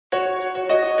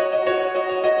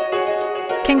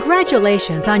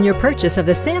Congratulations on your purchase of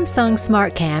the Samsung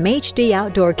SmartCam HD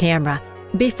Outdoor camera.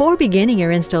 Before beginning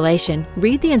your installation,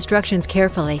 read the instructions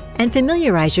carefully and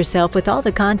familiarize yourself with all the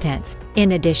contents.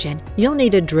 In addition, you'll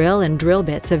need a drill and drill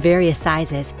bits of various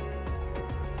sizes,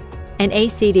 an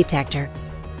AC detector,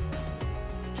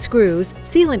 screws,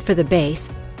 sealant for the base,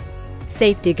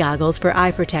 safety goggles for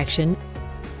eye protection,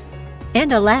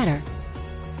 and a ladder.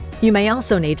 You may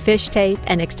also need fish tape,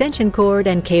 an extension cord,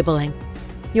 and cabling.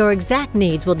 Your exact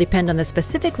needs will depend on the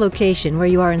specific location where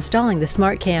you are installing the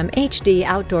SmartCam HD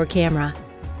Outdoor camera.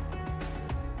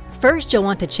 First, you'll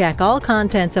want to check all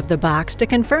contents of the box to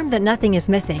confirm that nothing is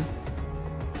missing.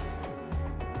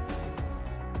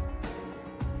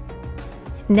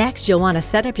 Next, you'll want to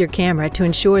set up your camera to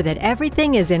ensure that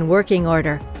everything is in working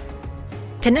order.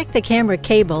 Connect the camera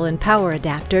cable and power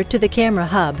adapter to the camera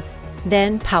hub,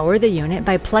 then power the unit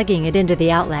by plugging it into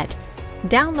the outlet.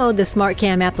 Download the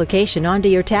SmartCam application onto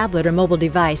your tablet or mobile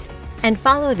device and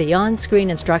follow the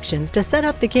on-screen instructions to set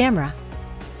up the camera.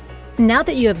 Now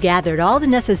that you have gathered all the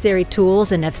necessary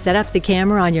tools and have set up the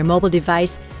camera on your mobile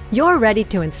device, you're ready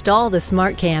to install the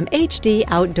SmartCam HD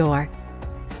Outdoor.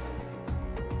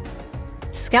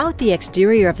 Scout the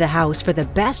exterior of the house for the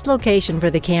best location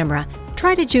for the camera.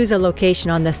 Try to choose a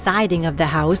location on the siding of the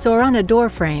house or on a door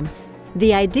frame.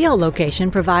 The ideal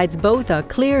location provides both a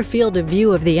clear field of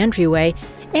view of the entryway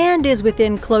and is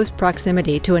within close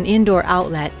proximity to an indoor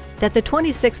outlet that the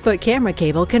 26-foot camera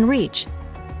cable can reach.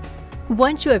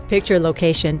 Once you have picked your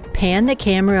location, pan the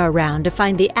camera around to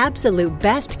find the absolute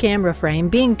best camera frame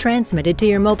being transmitted to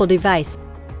your mobile device,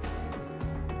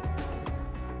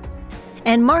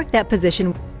 and mark that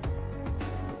position.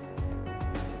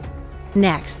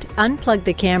 Next, unplug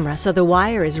the camera so the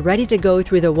wire is ready to go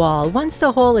through the wall once the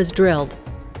hole is drilled.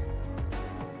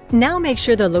 Now make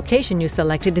sure the location you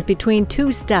selected is between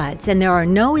two studs and there are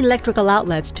no electrical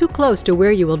outlets too close to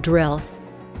where you will drill.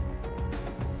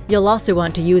 You'll also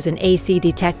want to use an AC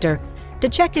detector to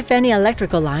check if any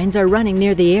electrical lines are running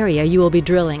near the area you will be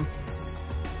drilling.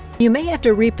 You may have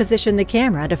to reposition the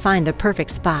camera to find the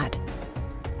perfect spot.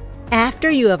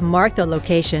 After you have marked the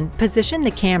location, position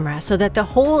the camera so that the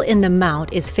hole in the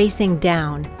mount is facing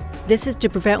down. This is to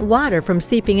prevent water from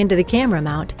seeping into the camera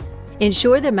mount.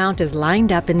 Ensure the mount is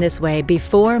lined up in this way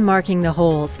before marking the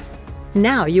holes.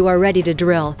 Now you are ready to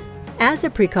drill. As a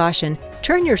precaution,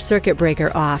 turn your circuit breaker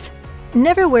off.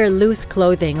 Never wear loose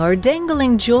clothing or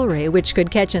dangling jewelry which could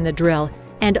catch in the drill,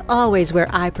 and always wear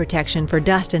eye protection for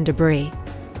dust and debris.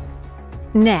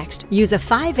 Next, use a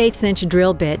 5/8"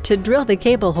 drill bit to drill the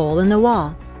cable hole in the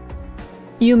wall.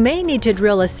 You may need to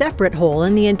drill a separate hole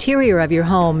in the interior of your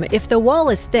home if the wall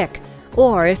is thick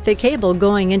or if the cable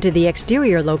going into the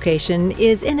exterior location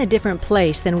is in a different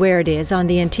place than where it is on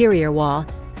the interior wall.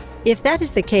 If that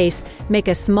is the case, make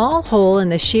a small hole in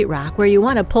the sheetrock where you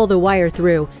want to pull the wire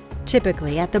through,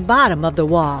 typically at the bottom of the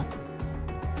wall.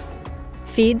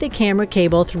 Feed the camera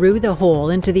cable through the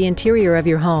hole into the interior of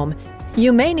your home.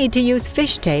 You may need to use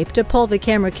fish tape to pull the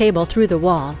camera cable through the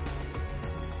wall.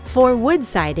 For wood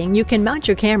siding, you can mount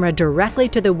your camera directly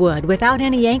to the wood without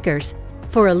any anchors.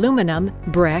 For aluminum,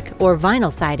 brick, or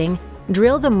vinyl siding,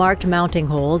 drill the marked mounting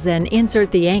holes and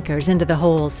insert the anchors into the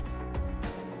holes.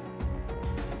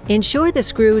 Ensure the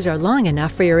screws are long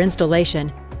enough for your installation.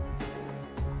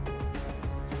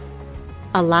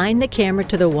 Align the camera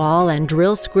to the wall and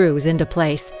drill screws into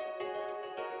place.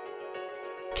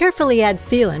 Carefully add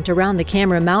sealant around the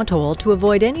camera mount hole to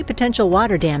avoid any potential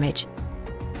water damage.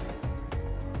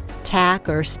 Tack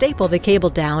or staple the cable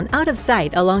down out of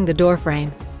sight along the door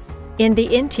frame. In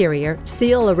the interior,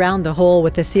 seal around the hole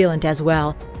with the sealant as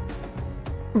well.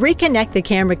 Reconnect the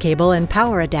camera cable and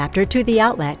power adapter to the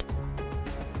outlet.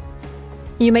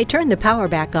 You may turn the power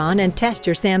back on and test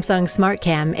your Samsung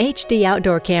SmartCam HD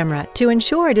Outdoor camera to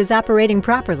ensure it is operating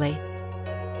properly.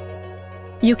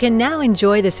 You can now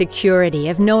enjoy the security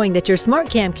of knowing that your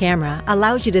SmartCam camera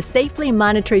allows you to safely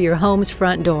monitor your home's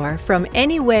front door from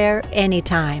anywhere,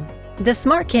 anytime. The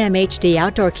SmartCam HD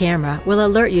Outdoor camera will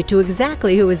alert you to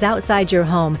exactly who is outside your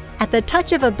home at the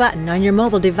touch of a button on your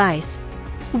mobile device.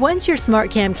 Once your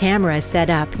SmartCam camera is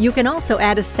set up, you can also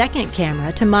add a second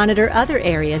camera to monitor other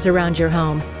areas around your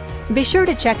home. Be sure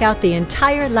to check out the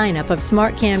entire lineup of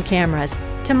SmartCam cameras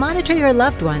to monitor your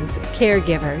loved ones,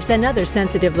 caregivers, and other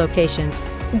sensitive locations,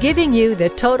 giving you the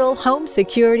total home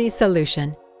security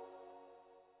solution.